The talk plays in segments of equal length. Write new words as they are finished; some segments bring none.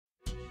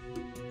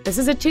This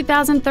is a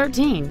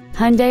 2013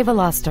 Hyundai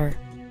Veloster.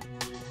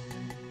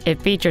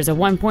 It features a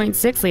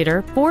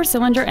 1.6-liter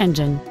four-cylinder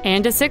engine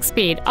and a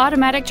 6-speed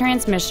automatic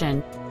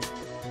transmission.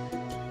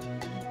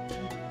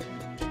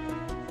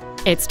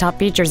 Its top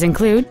features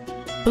include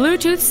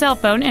Bluetooth cell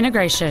phone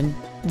integration,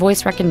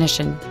 voice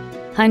recognition,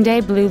 Hyundai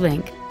Blue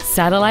Link,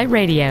 satellite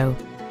radio,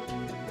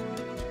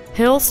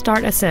 hill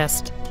start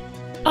assist,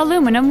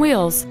 aluminum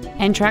wheels,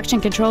 and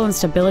traction control and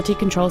stability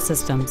control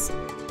systems.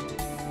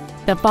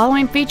 The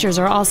following features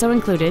are also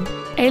included: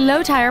 a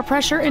low tire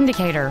pressure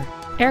indicator,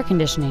 air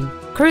conditioning,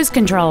 cruise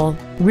control,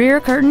 rear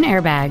curtain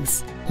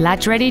airbags,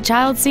 latch-ready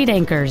child seat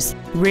anchors,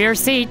 rear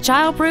seat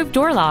child-proof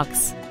door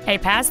locks, a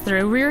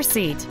pass-through rear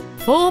seat,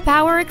 full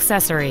power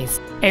accessories,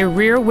 a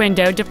rear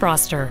window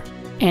defroster,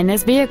 and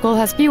this vehicle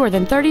has fewer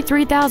than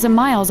 33,000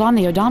 miles on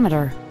the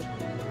odometer.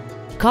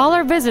 Call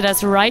or visit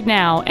us right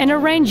now and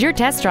arrange your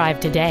test drive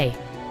today.